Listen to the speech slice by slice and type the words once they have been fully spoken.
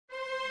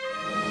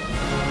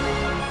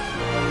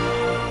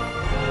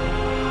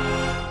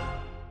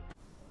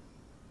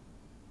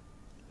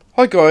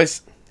Hi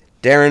guys,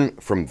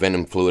 Darren from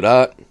Venom Fluid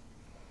Art.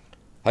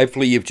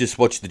 Hopefully you've just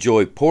watched The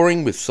Joy of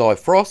Pouring with Cy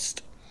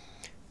Frost.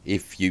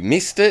 If you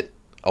missed it,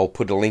 I'll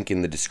put a link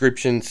in the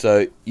description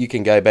so you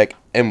can go back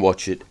and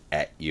watch it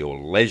at your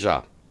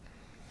leisure.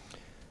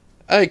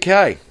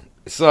 Okay,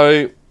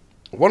 so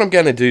what I'm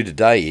going to do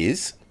today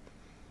is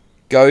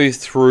go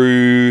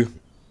through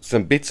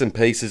some bits and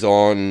pieces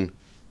on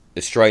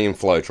Australian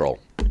floetrol.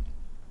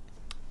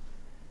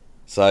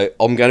 So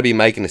I'm going to be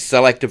making a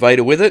cell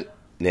activator with it.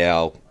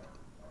 Now,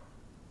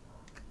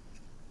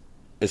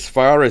 as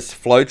far as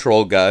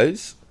floetrol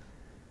goes,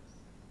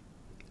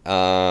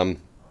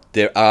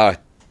 there are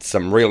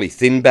some really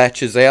thin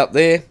batches out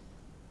there,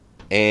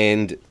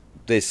 and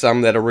there's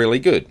some that are really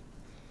good.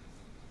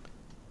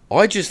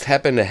 I just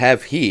happen to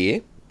have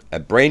here a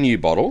brand new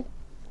bottle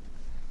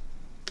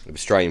of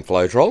Australian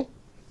floetrol,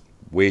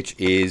 which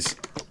is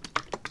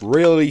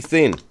really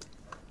thin.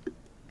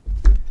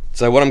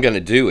 So what I'm going to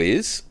do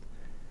is,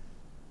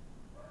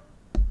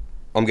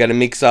 I'm going to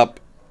mix up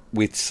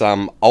with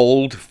some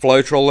old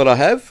floetrol that I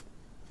have.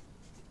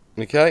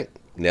 Okay,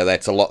 now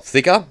that's a lot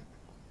thicker,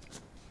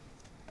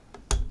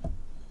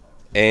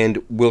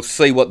 and we'll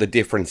see what the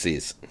difference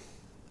is.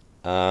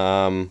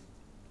 Let's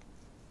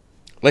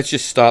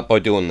just start by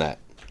doing that.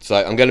 So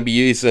I'm going to be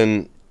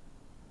using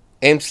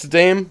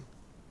Amsterdam.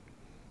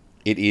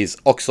 It is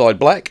oxide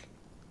black,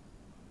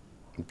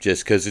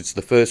 just because it's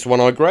the first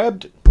one I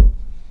grabbed.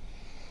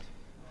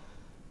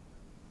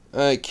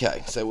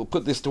 Okay, so we'll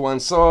put this to one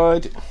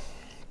side.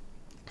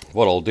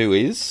 What I'll do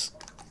is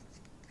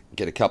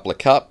get a couple of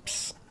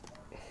cups,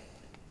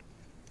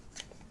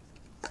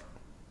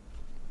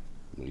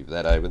 leave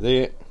that over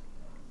there.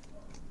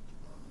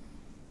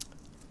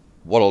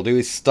 What I'll do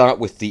is start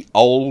with the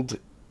old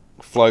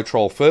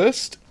floetrol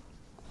first,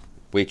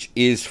 which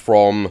is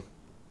from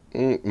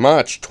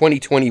March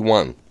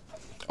 2021.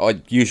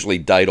 I usually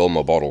date all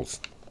my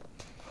bottles.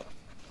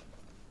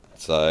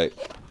 So,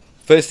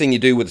 first thing you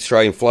do with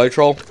Australian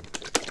floetrol,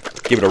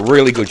 give it a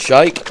really good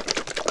shake.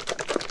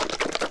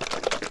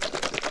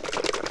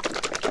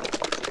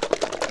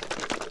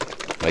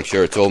 Make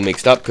sure it's all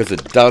mixed up, because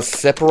it does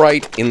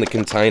separate in the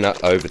container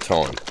over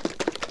time.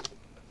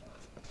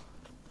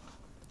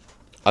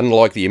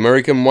 Unlike the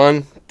American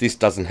one, this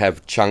doesn't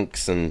have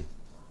chunks and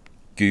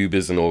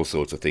goobers and all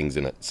sorts of things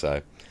in it.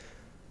 So,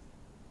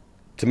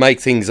 to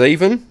make things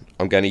even,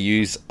 I'm going to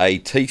use a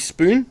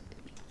teaspoon.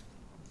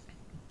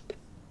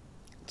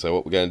 So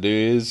what we're going to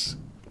do is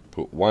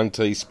put 1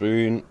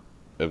 teaspoon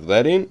of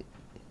that in.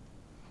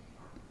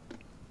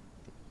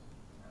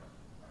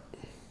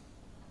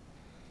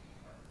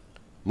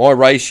 My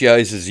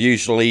ratios is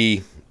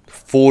usually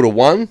 4 to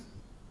 1,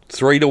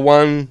 3 to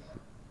 1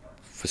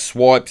 for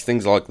swipes,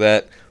 things like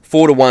that.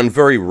 4 to 1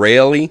 very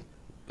rarely.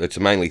 It's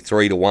mainly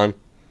 3 to 1.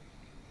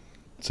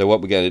 So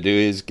what we're going to do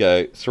is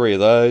go 3 of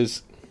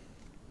those.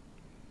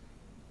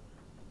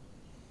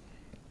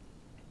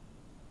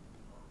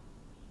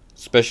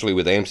 Especially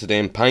with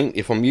Amsterdam paint.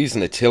 If I'm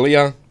using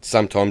Atelier,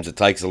 sometimes it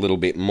takes a little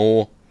bit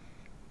more.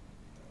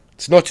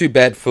 It's not too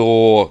bad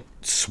for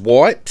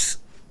swipes,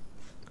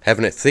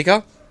 having it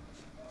thicker.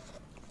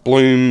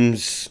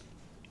 Blooms,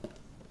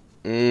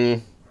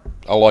 I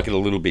like it a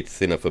little bit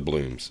thinner for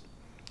blooms.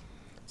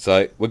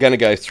 So we're going to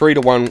go 3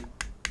 to 1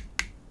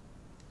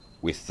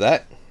 with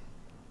that.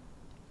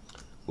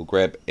 We'll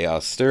grab our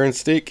stirring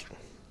stick,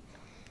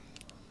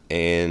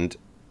 and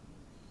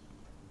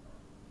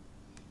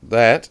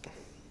that,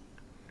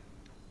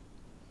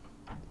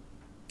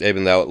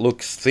 even though it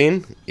looks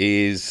thin,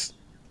 is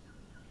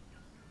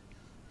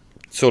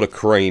sort of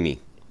creamy.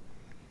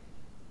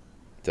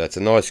 So it's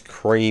a nice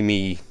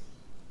creamy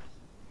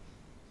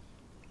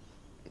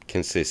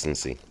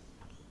consistency.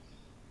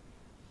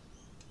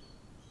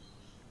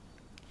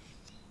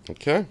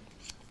 Okay.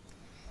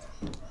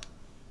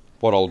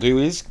 What I'll do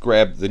is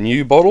grab the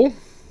new bottle.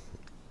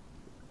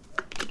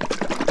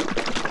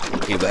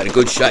 Give that a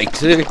good shake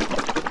too.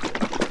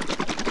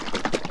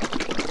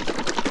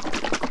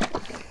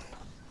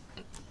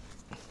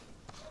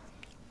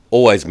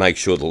 Always make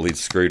sure the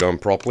lid's screwed on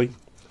properly.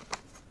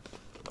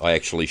 I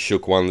actually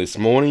shook one this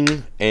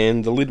morning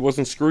and the lid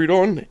wasn't screwed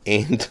on,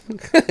 and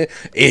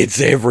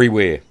it's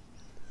everywhere.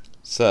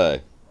 So,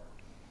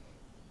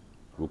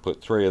 we'll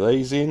put 3 of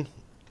these in.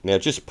 Now,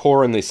 just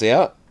pouring this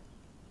out,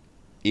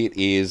 it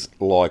is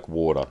like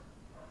water.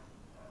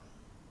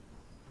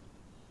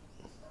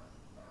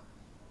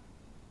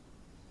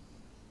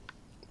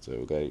 So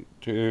we'll go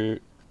 2,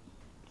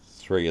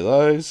 3 of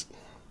those.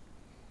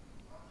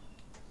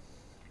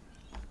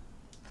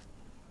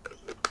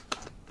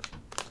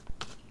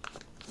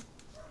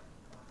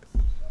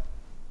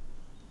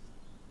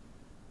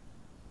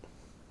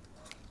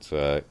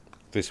 So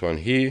this one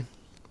here,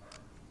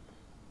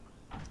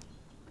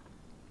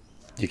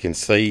 you can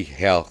see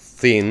how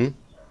thin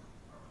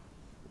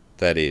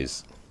that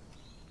is.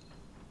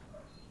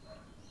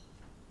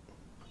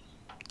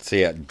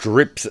 See how it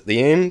drips at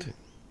the end?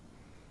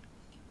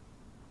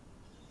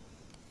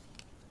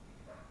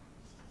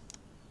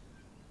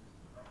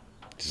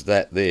 Just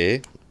that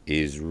there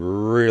is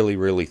really,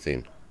 really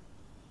thin.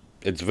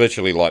 It's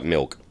virtually like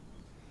milk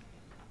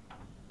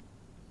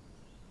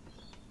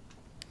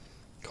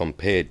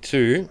compared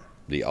to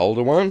the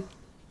older one.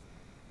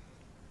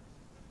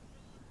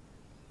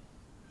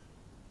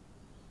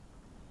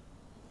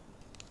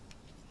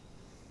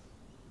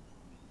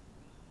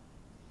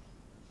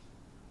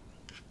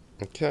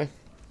 Okay.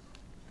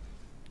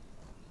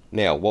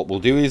 Now what we'll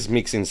do is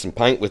mix in some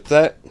paint with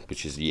that,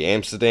 which is the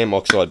Amsterdam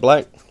Oxide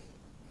Black.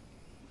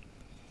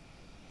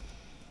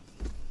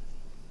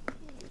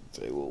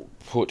 So we'll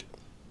put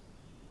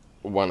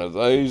one of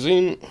those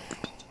in.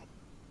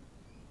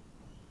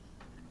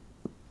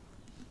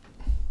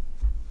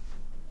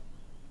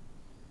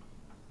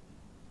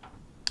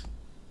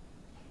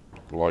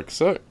 Like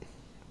so.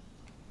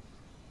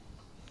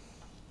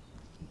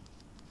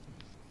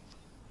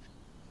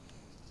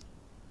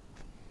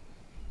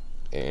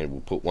 And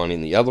we'll put one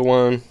in the other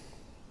one.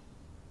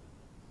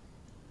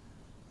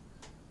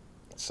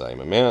 Same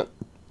amount.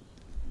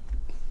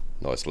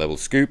 Nice level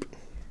scoop.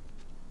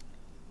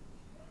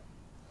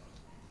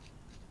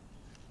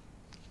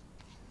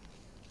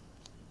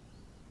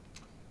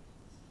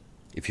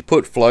 If you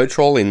put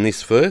floetrol in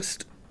this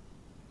first,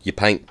 your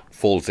paint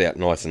falls out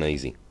nice and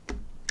easy.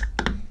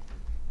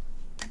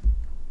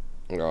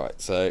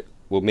 Alright, so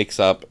we'll mix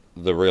up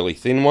the really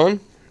thin one.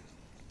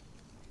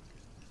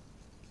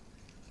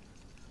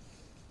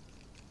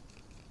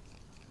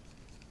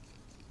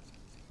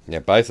 Now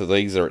both of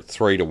these are at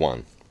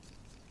 3:1.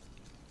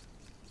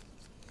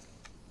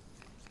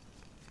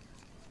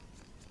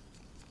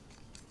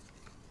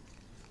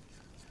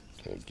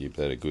 So give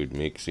that a good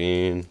mix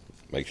in.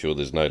 Make sure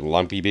there's no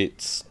lumpy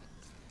bits.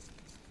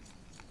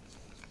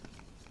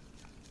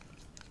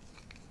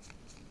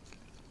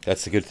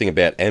 That's the good thing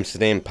about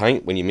Amsterdam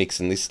paint when you're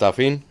mixing this stuff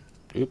in.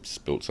 Oops,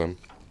 spilled some.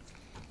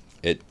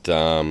 It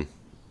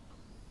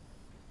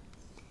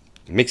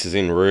mixes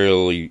in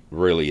really,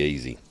 really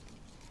easy.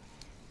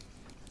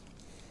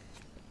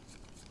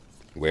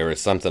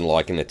 Whereas something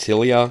like an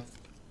Atelier,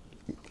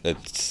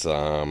 it's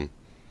a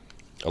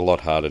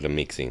lot harder to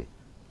mix in.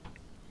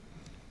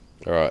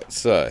 Alright,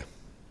 so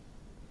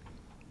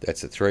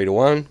that's a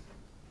 3:1.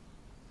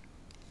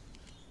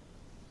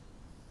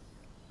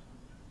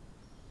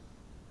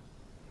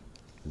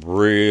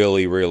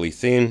 Really, really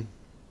thin.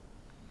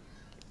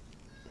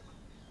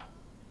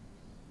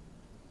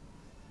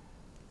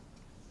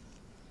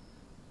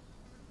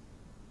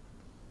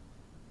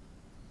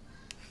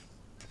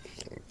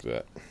 Like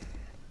that.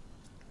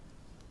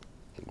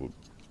 We'll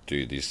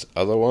do this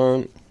other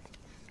one,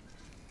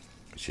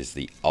 which is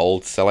the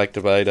old cell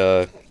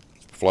activator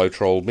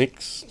floetrol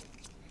mix.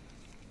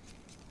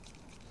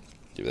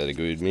 Give that a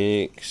good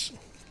mix.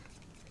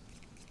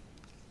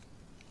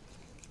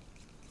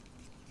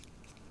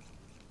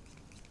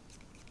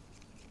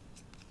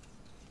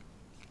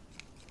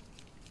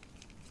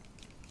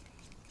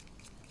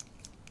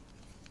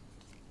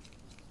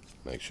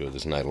 Make sure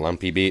there's no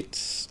lumpy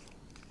bits.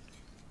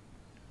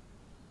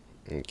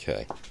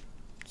 Okay,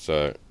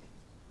 so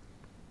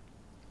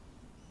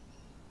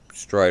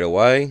straight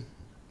away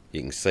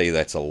you can see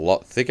that's a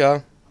lot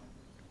thicker.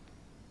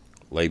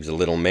 Leaves a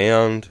little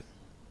mound.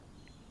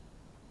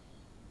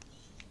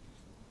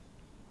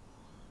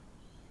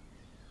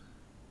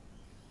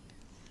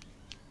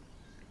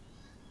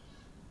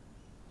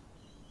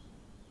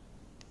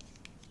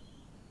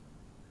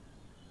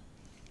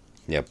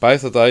 Now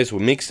both of those were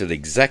mixed at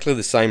exactly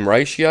the same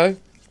ratio,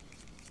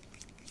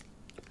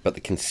 but the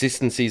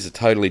consistencies are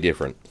totally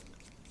different.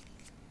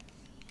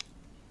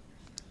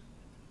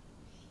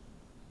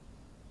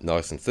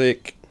 Nice and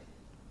thick.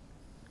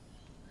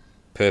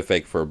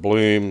 Perfect for a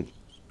bloom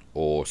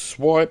or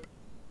swipe.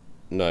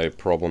 No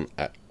problem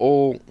at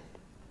all.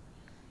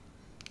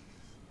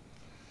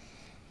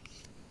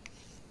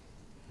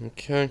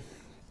 Okay.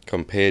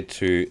 Compared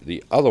to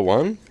the other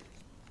one,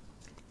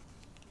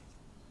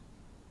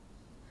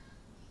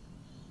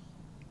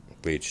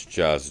 which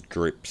just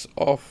drips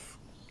off.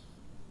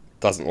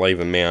 Doesn't leave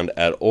a mound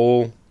at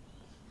all.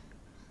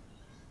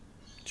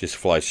 Just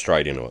flows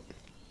straight into it.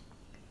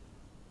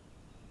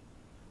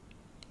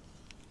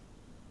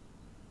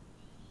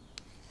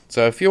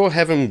 So if you're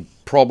having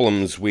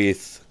problems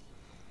with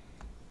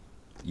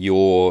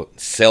your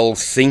cell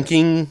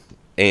sinking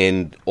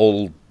and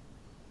all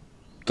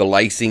the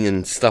lacing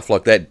and stuff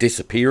like that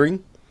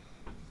disappearing,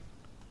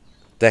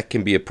 that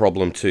can be a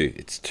problem too.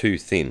 It's too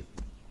thin.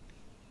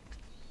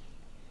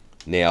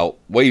 Now,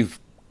 we've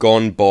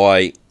gone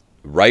by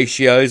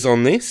ratios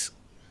on this,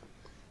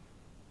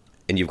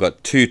 and you've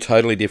got two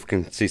totally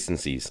different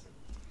consistencies.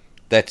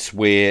 That's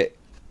where,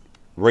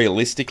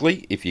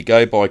 realistically, if you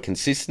go by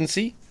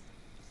consistency,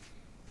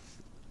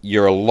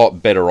 you're a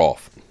lot better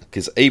off.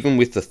 Because even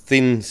with the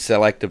thin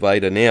cell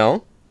activator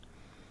now,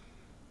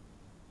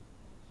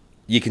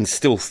 you can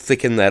still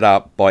thicken that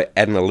up by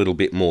adding a little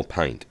bit more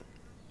paint.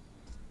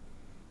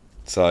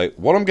 So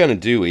what I'm going to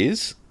do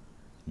is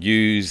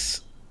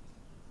use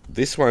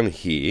this one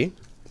here.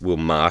 We'll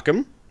mark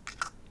them.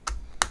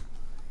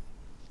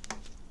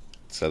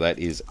 So that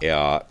is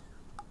our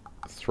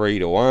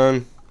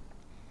 3:1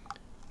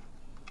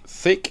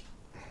 thick.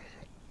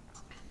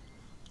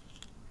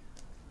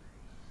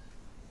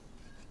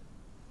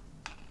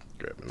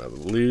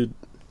 lid.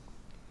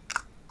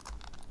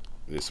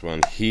 This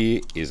one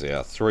here is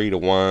our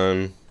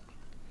 3:1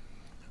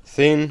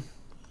 thin.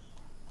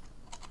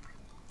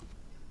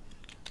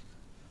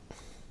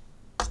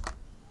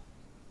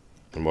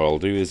 And what I'll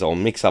do is I'll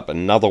mix up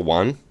another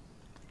one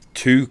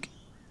to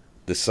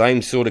the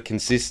same sort of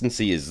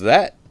consistency as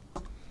that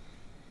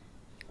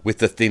with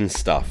the thin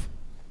stuff.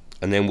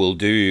 And then we'll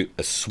do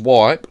a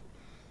swipe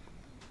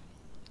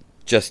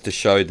just to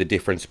show the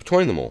difference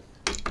between them all.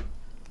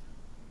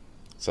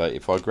 So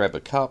if I grab a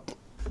cup,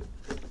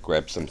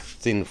 grab some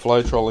thin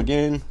floetrol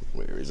again.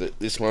 Where is it?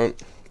 This one.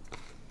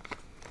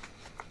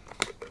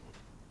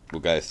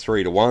 We'll go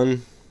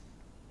 3:1.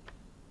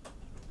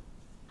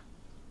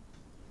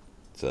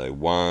 So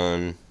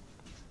 1,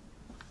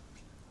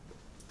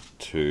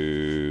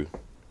 2,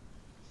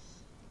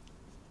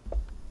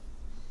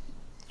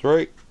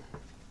 3.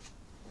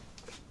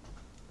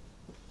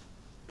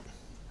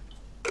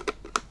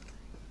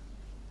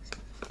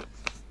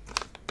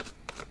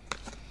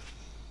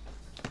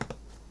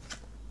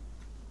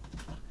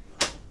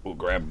 We'll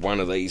grab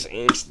one of these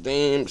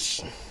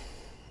Amsterdams.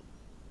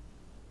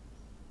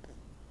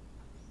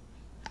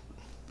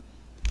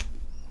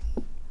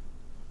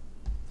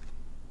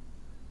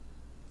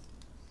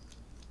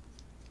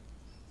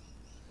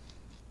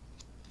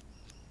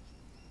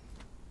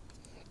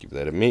 Give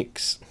that a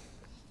mix.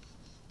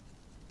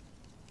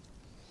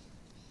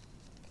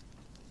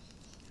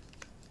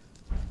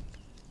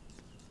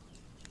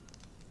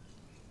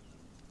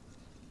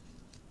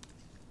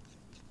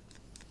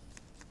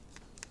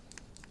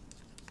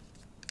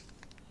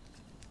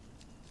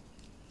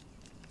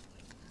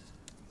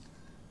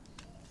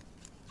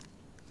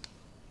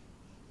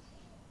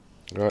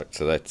 Right,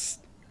 so that's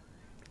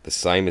the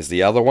same as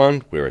the other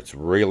one, where it's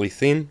really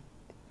thin.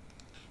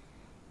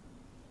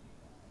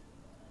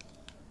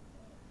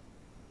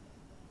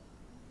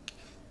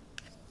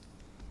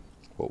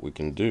 What we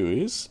can do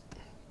is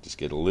just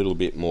get a little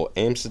bit more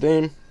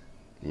Amsterdam,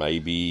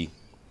 maybe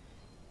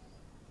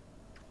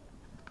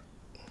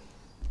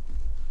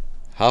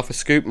half a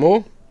scoop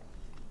more.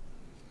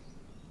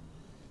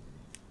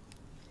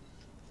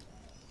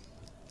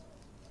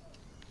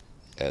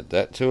 Add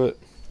that to it.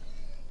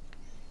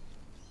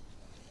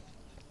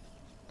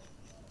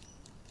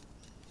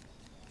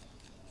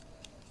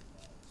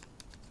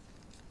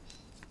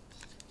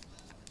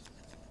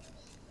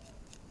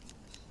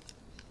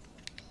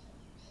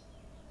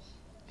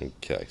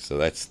 Okay, so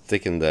that's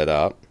thickened that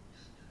up.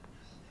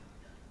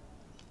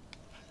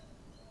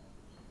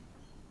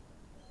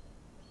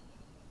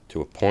 To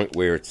a point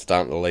where it's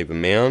starting to leave a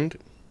mound.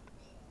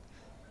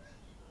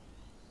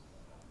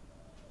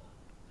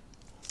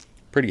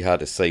 Pretty hard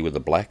to see with the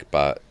black,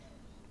 but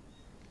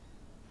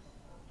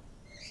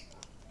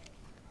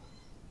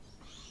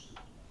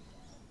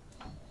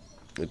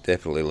it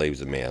definitely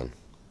leaves a mound.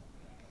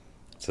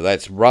 So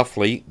that's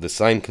roughly the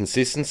same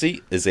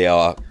consistency as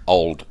our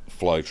old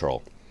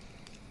floetrol.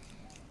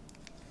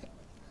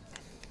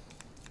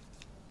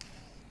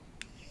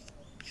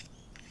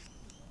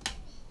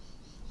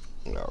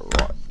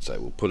 Alright, so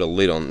we'll put a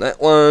lid on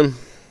that one.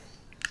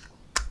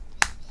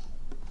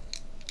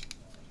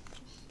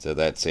 So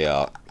that's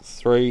our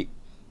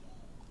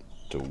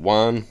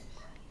 3:1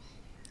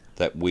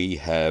 that we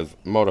have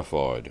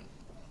modified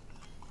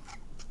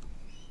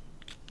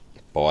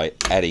by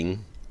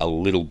adding a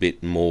little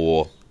bit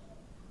more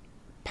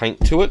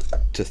paint to it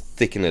to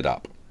thicken it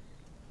up.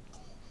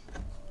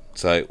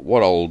 So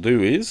what I'll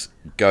do is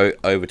go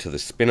over to the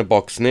spinner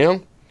box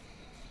now.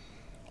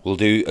 We'll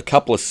do a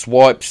couple of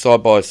swipes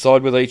side by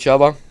side with each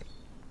other,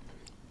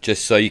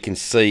 just so you can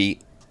see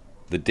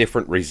the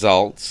different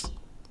results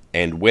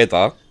and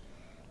whether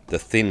the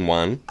thin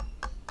one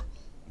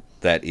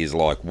that is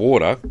like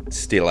water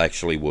still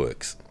actually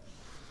works.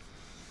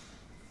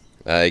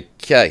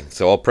 Okay,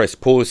 so I'll press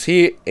pause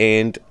here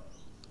and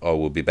I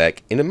will be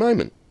back in a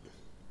moment.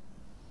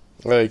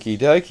 Okie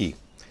dokie.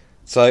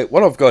 So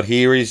what I've got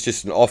here is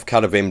just an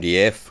offcut of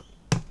MDF.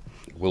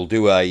 We'll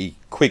do a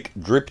quick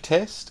drip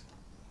test,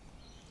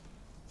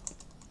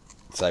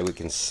 so we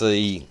can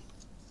see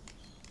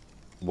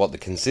what the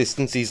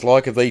consistency is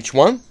like of each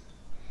one.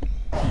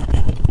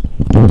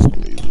 Just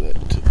move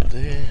that to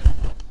there.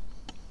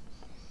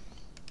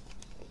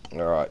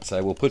 Alright,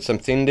 so we'll put some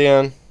thin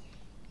down.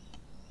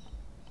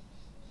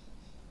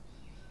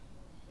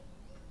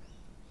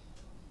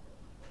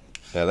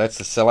 Now that's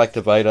the cell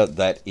activator,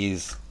 that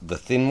is the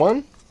thin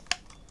one.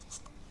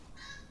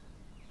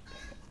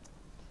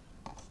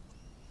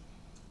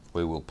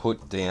 We will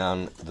put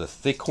down the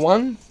thick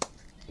one,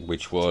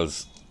 which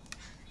was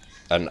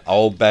an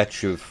old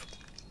batch of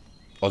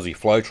Aussie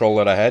floetrol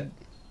that I had.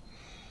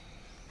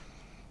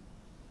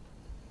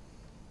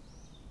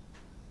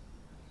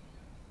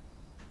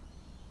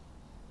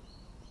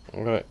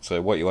 Alright,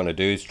 so what you want to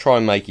do is try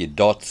and make your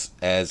dots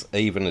as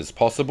even as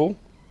possible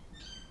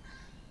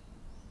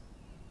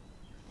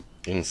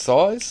in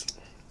size.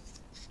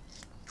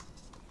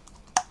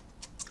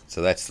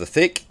 So that's the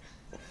thick.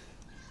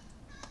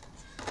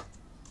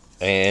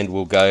 And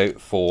we'll go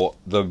for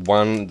the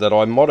one that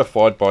I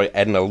modified by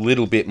adding a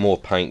little bit more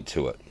paint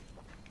to it.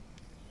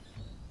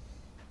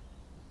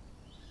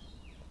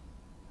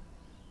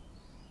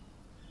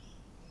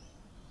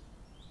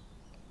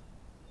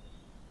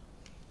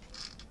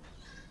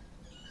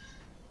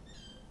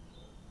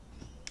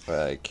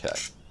 Okay.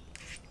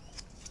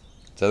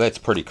 So that's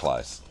pretty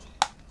close.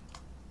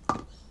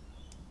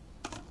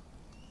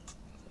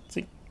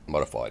 See,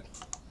 modified.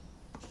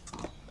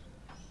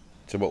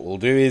 So what we'll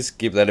do is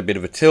give that a bit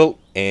of a tilt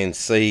and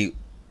see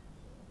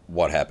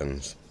what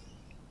happens.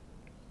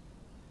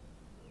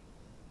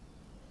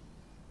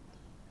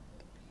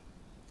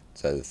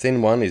 So the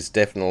thin one is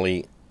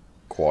definitely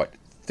quite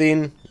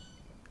thin.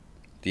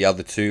 The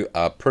other two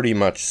are pretty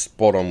much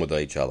spot on with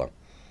each other.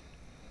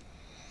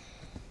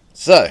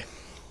 So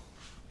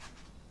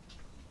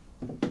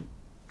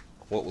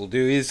what we'll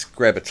do is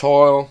grab a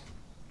tile.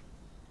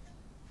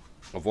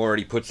 I've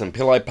already put some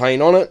pillow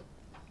paint on it,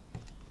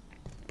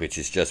 which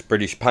is just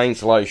British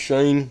Paints Low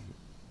Sheen.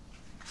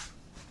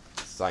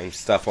 Same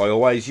stuff I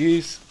always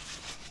use.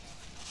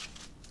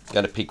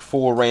 Going to pick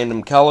 4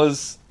 random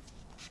colours,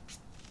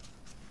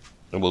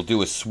 and we'll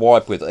do a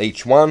swipe with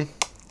each one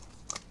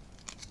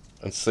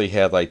and see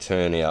how they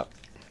turn out.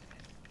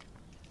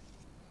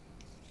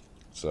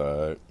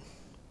 So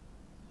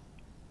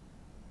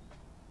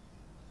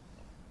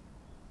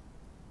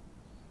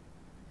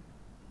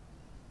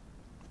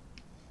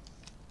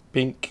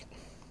pink.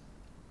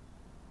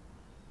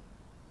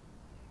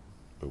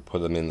 We'll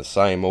put them in the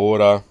same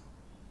order.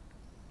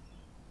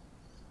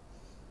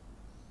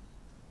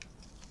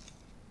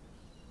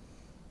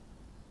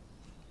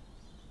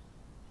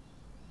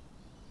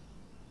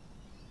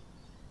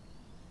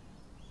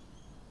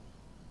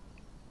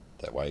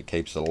 That way it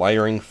keeps the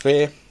layering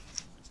fair.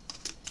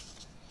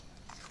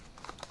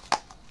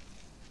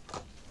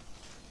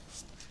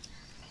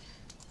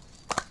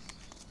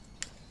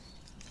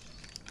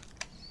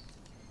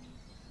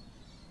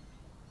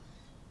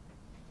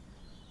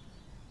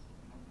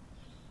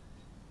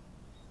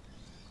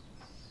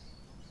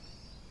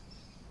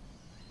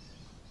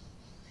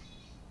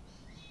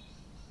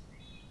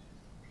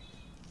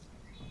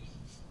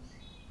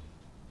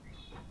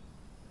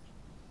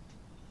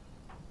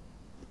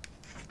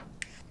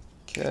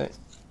 Okay,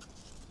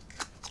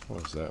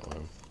 what was that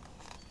one?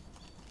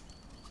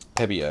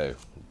 Pebeo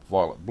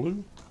violet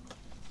blue.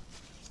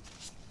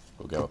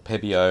 We'll go with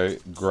Pebeo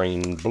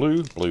green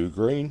blue, blue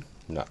green,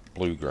 no,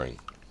 blue green.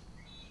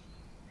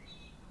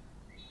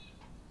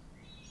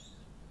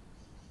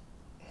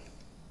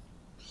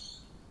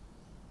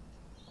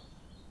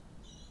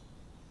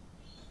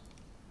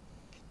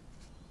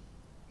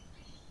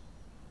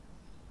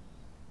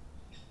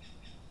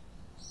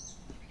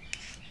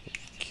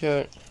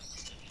 Okay.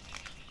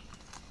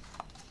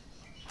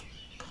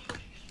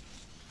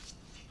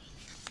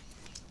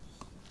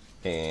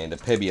 And a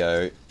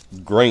Pebeo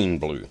green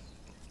blue.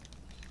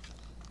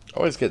 I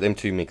always get them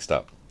two mixed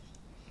up.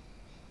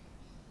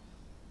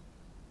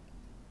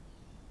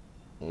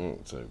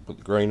 So put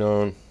the green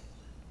on.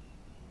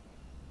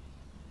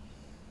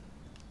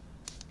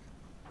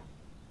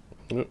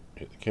 Hit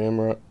the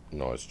camera.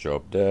 Nice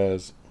job,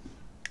 Daz.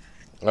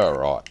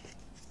 Alright.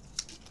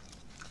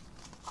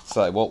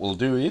 So what we'll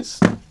do is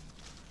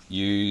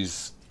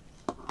use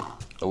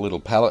a little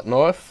palette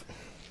knife.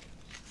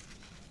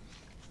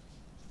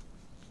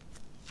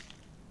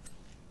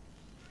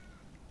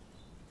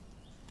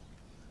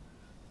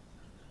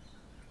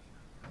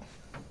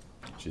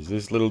 Which is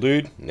this little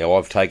dude. Now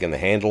I've taken the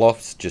handle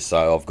off just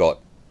so I've got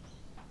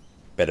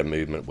better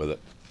movement with it.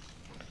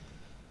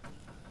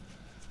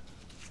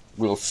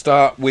 We'll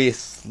start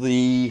with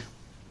the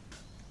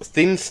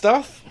thin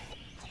stuff.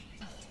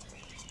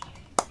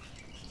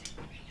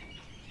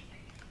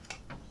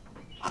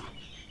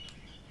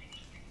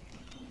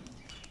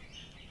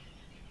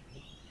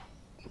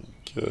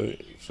 Okay,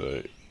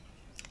 so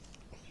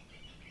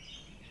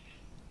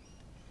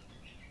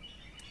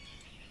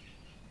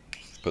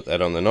put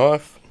that on the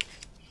knife.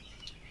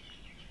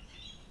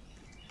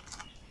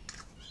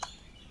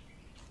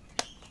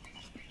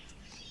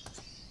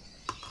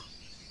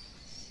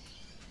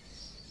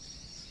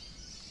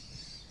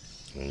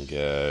 And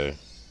go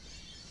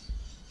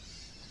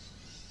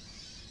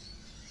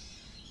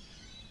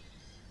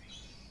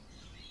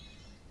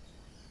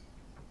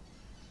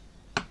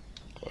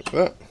like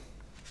that.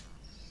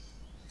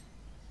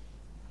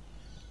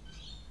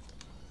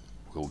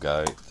 We'll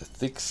go the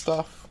thick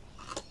stuff.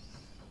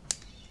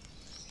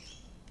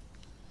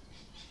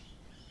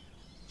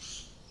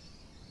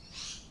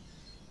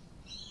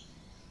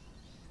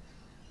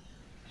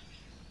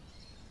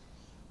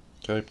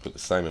 Okay, put the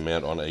same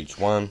amount on each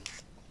one.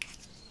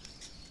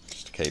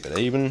 Keep it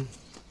even.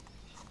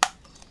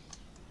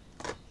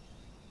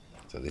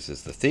 So this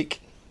is the thick.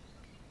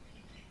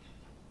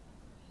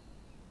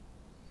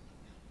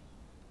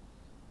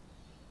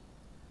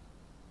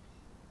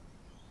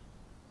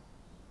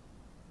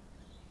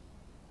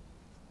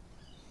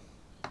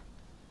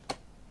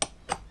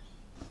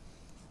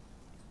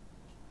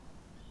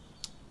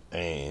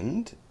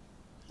 And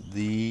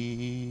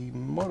the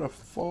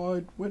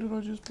modified, where did I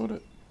just put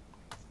it?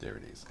 There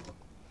it is.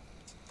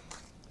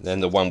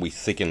 Then the one we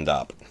thickened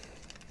up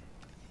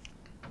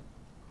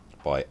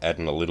by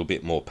adding a little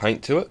bit more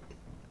paint to it.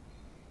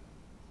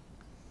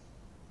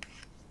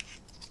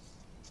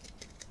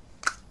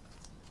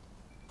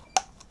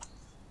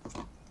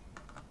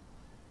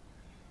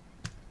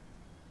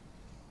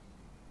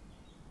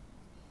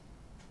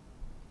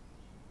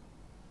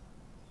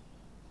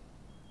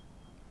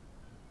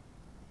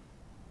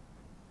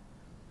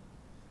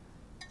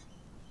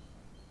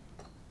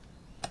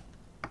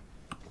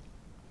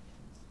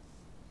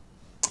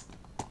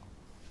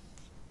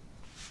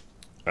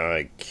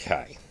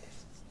 Okay.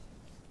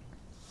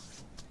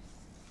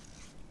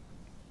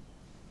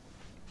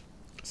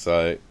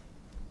 So,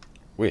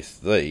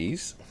 with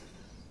these,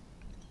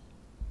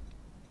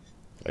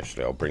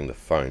 actually I'll bring the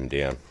phone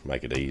down,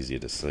 make it easier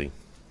to see.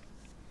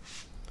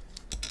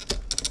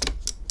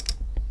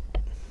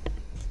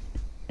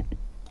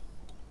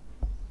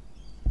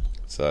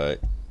 So,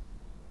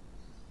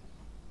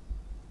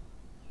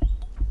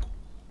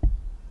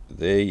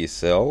 there your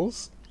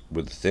cells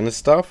with the thinner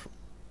stuff,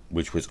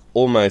 which was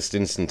almost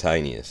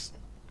instantaneous.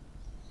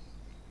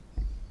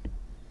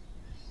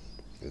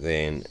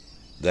 Then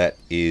that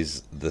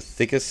is the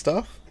thicker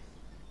stuff.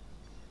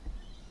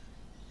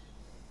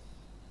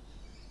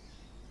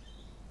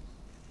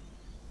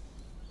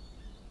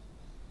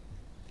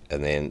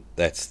 And then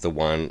that's the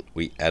one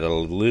we add a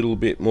little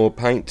bit more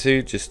paint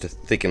to, just to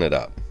thicken it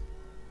up.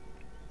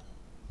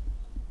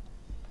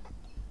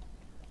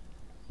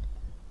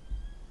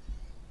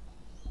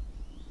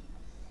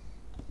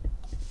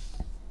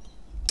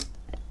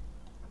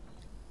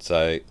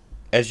 So,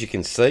 as you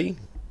can see,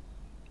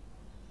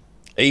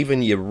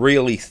 even your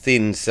really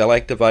thin cell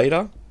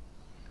activator,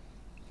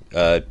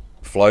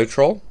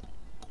 floetrol,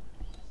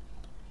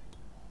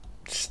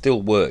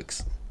 still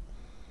works.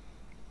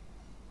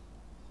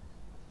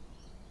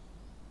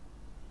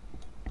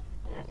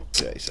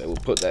 Okay, so we'll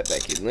put that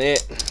back in there.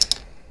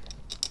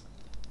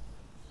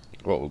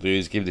 What we'll do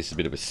is give this a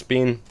bit of a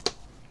spin.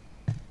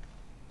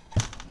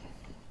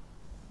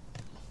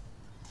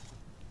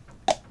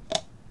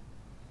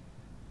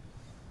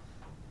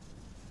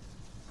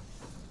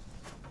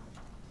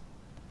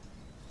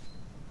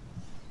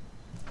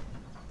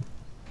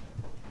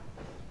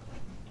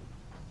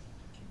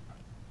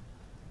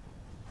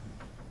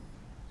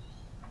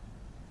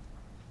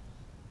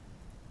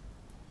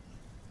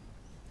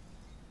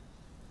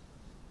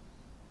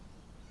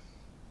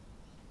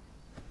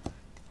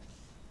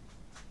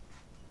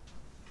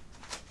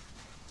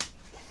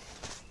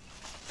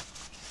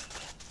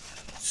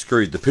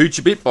 Screwed the pooch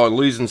a bit by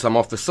losing some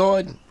off the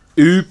side.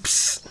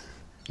 Oops.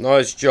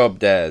 Nice job,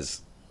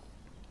 Daz.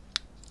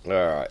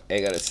 Alright,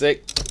 hang on a sec.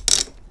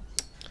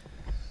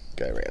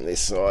 Go around this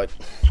side.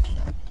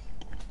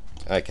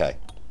 Okay.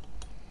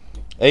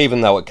 Even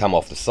though it come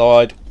off the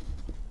side.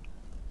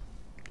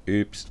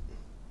 Oops.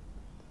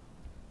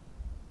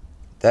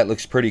 That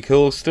looks pretty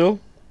cool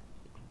still.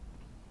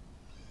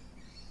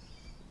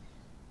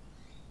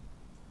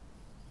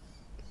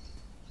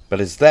 But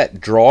as that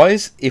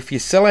dries, if your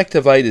cell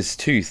activator's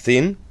too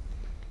thin,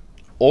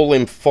 all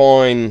them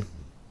fine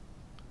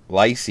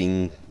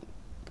lacing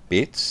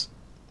bits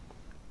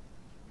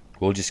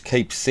will just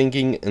keep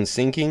sinking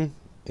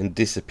and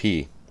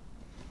disappear.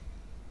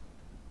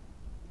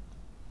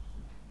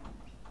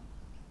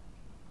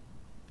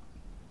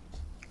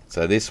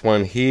 So this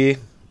one here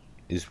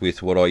is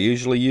with what I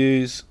usually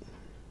use.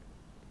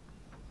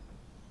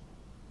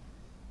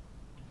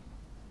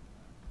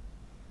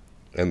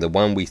 And the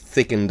one we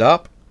thickened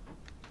up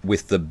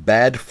with the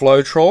bad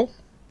floetrol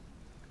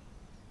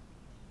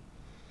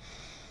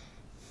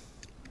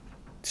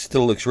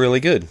still looks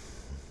really good.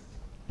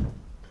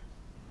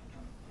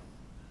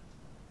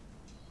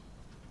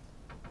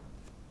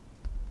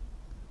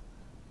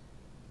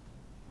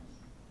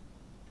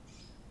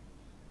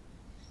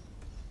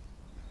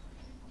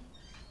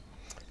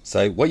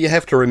 So what you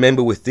have to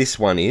remember with this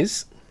one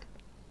is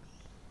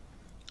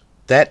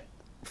that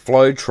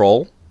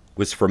floetrol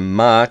was from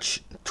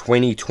March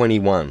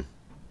 2021.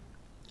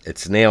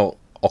 It's now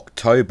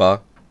October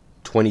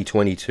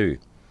 2022.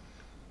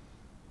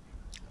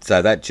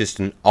 So that's just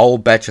an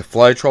old batch of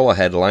floetrol I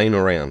had laying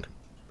around.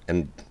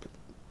 And,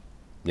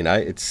 you know,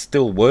 it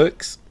still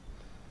works.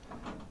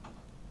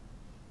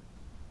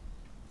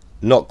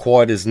 Not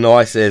quite as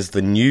nice as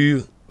the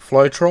new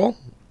floetrol,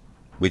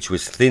 which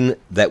was thin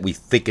that we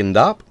thickened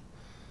up.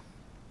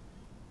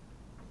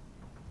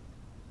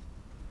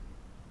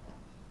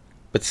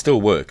 But still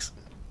works.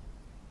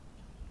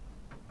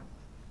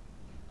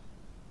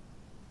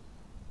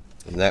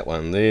 And that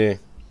one there,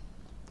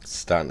 it's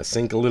starting to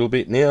sink a little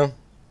bit now.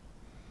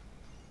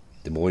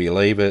 The more you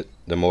leave it,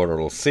 the more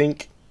it'll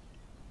sink.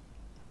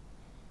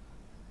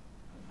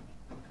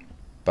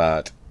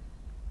 But,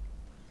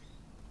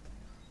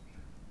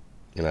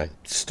 you know,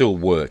 still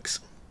works.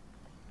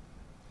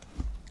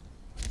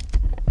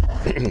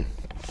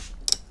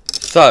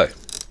 So,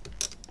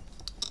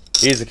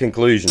 here's the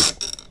conclusion.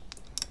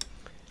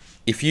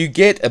 If you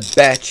get a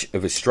batch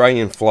of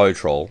Australian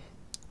floetrol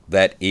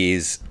that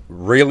is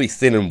really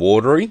thin and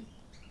watery,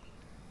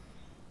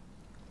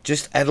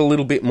 just add a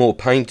little bit more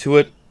paint to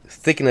it,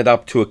 thicken it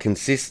up to a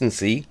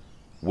consistency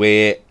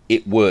where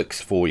it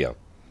works for you.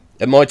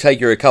 It might take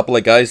you a couple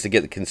of goes to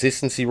get the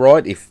consistency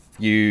right if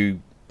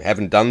you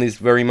haven't done this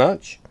very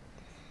much,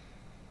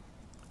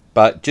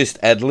 but just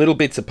add little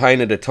bits of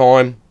paint at a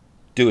time,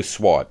 do a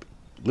swipe,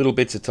 little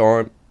bits of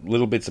time,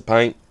 little bits of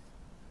paint,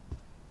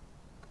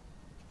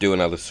 do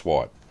another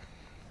swipe,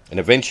 and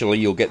eventually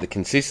you'll get the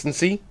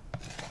consistency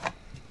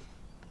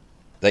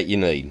that you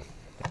need.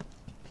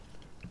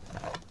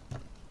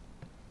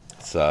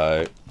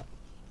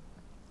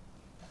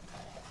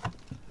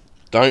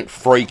 don't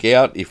freak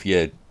out if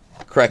you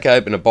crack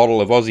open a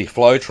bottle of Aussie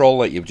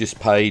floetrol that you've just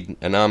paid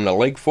an arm and a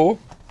leg for,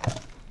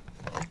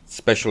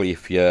 especially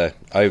if you're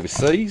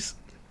overseas,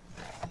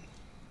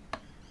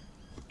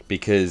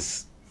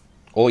 because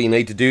all you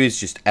need to do is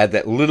just add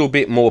that little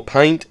bit more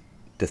paint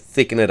to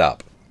thicken it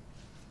up,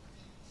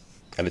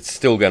 and it's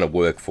still going to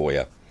work for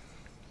you.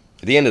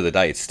 At the end of the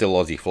day, it's still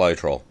Aussie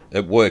floetrol.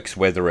 It works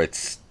whether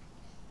it's,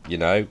 you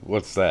know,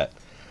 what's that?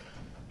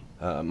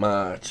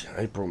 March,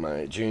 April,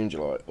 May, June,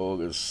 July,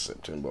 August,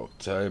 September,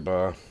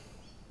 October,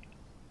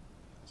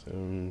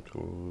 7,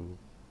 12,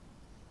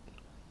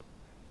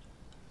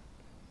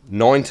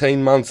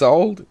 19 months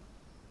old,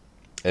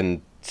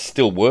 and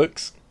still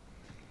works,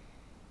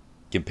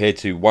 compared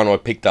to one I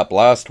picked up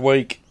last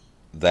week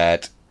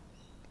that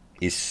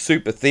is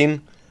super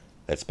thin,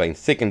 that's been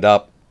thickened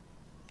up,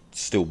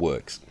 still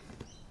works.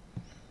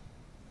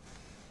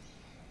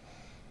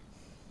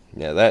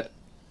 Now that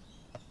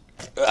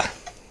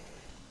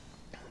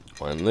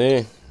one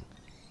there,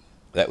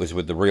 that was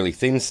with the really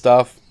thin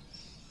stuff.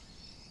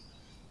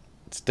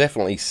 It's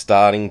definitely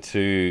starting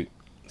to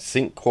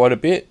sink quite a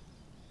bit,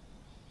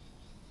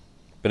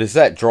 but as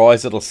that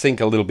dries, it'll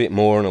sink a little bit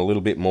more and a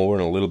little bit more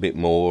and a little bit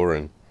more,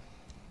 and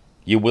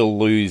you will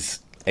lose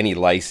any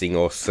lacing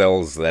or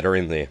cells that are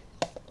in there.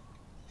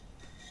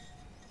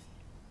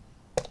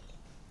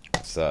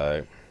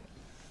 So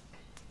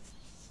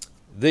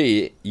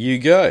there you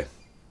go.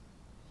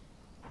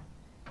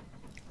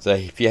 So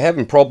if you're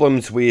having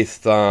problems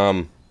with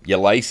your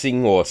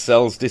lacing or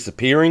cells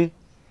disappearing,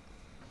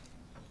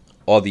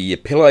 either your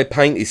pillow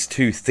paint is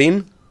too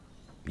thin,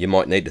 you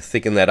might need to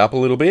thicken that up a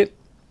little bit,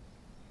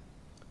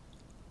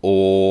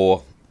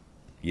 or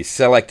your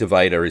cell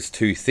activator is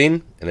too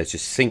thin and it's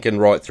just sinking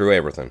right through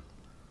everything.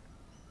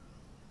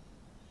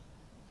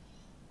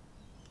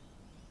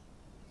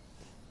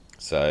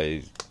 So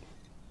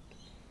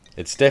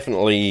it's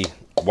definitely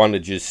one to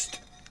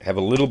just have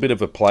a little bit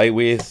of a play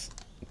with,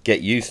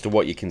 get used to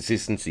what your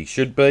consistency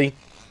should be.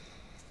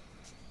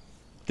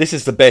 This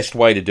is the best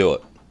way to do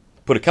it.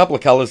 Put a couple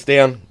of colours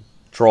down,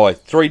 try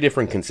 3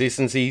 different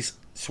consistencies,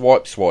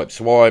 swipe, swipe,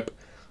 swipe,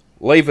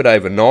 leave it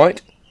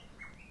overnight,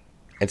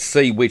 and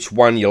see which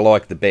one you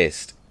like the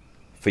best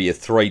for your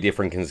 3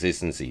 different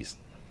consistencies.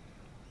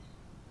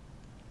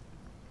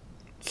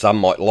 Some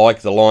might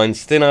like the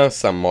lines thinner,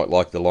 some might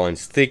like the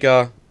lines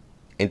thicker,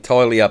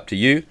 entirely up to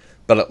you,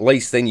 but at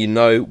least then you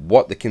know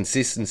what the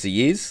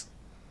consistency is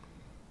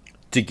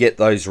to get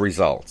those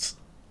results.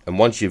 And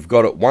once you've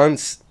got it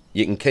once,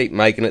 you can keep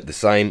making it the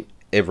same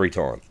every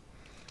time.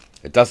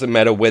 It doesn't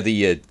matter whether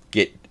you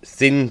get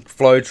thin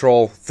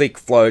floetrol, thick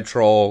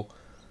floetrol,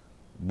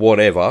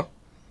 whatever.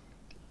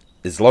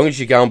 As long as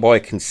you're going by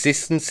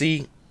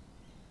consistency,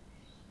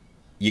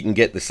 you can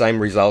get the same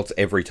results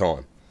every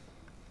time.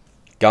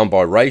 Going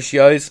by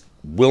ratios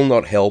will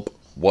not help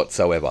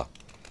whatsoever.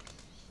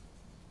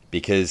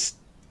 Because,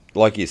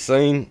 like you've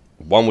seen,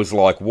 one was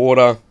like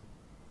water,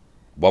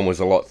 one was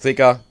a lot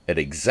thicker, at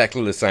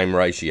exactly the same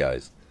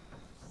ratios.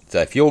 So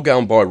if you're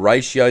going by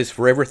ratios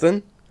for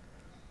everything,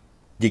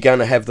 you're going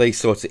to have these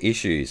sorts of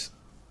issues.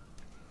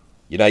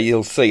 You know,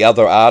 you'll see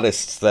other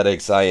artists that are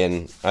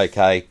saying,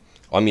 okay,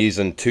 I'm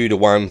using 2 to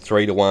 1,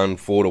 3 to 1,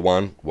 4 to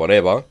 1,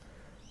 whatever.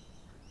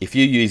 If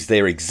you use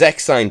their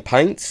exact same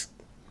paints,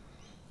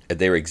 at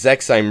their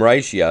exact same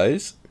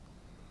ratios,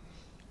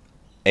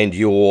 and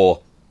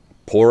your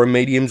poorer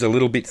medium's a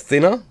little bit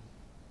thinner,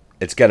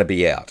 it's going to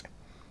be out.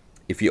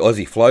 If your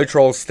Aussie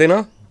floetrol's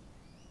thinner,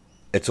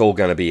 it's all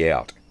going to be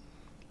out.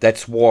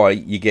 That's why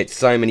you get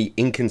so many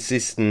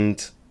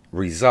inconsistent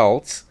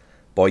results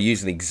by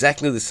using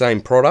exactly the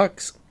same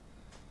products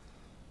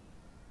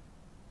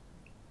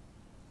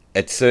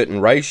at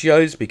certain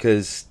ratios,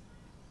 because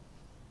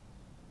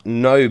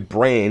no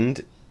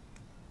brand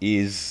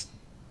is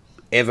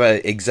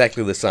ever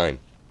exactly the same.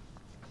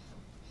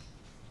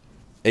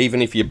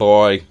 Even if you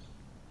buy,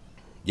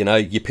 you know,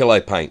 your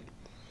pillow paint,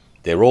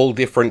 they're all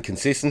different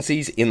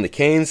consistencies in the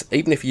cans,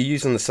 even if you're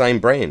using the same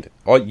brand.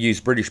 I use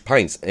British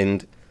paints,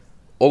 and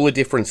all the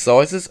different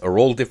sizes are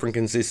all different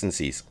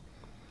consistencies.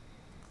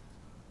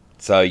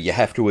 So you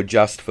have to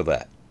adjust for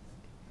that.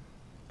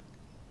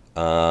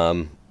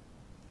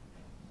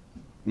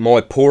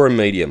 My poorer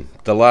medium,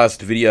 the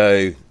last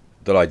video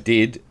that I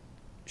did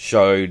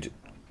showed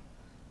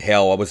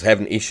how I was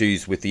having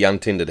issues with the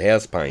untinted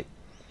house paint.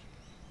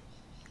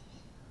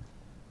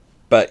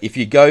 But if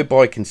you go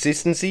by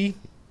consistency,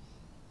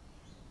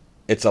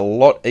 it's a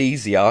lot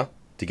easier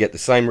to get the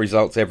same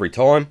results every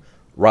time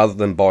rather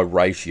than by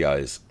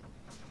ratios.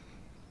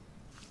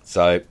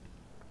 So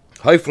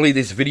hopefully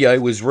this video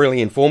was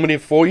really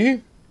informative for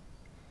you.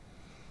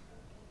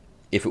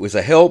 If it was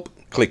a help,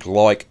 click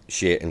like,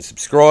 share and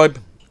subscribe.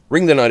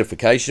 Ring the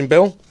notification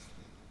bell.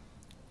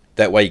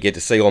 That way you get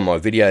to see all my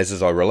videos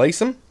as I release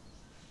them.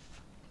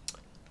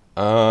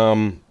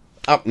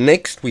 Up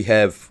next we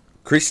have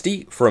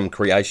Christy from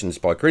Creations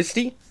by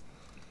Christy.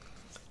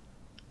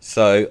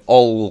 So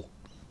I'll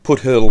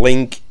put her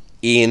link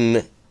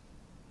in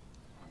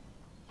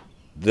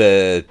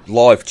the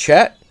live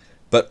chat,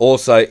 but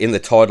also in the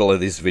title of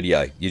this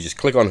video. You just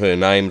click on her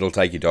name, it'll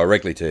take you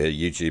directly to her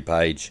YouTube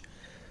page,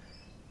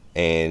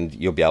 and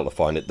you'll be able to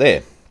find it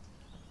there.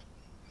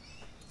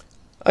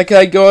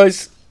 Okay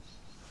guys,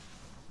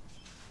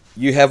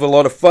 you have a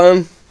lot of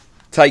fun,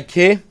 take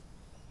care,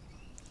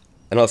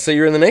 and I'll see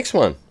you in the next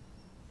one.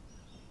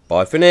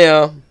 Bye for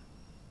now.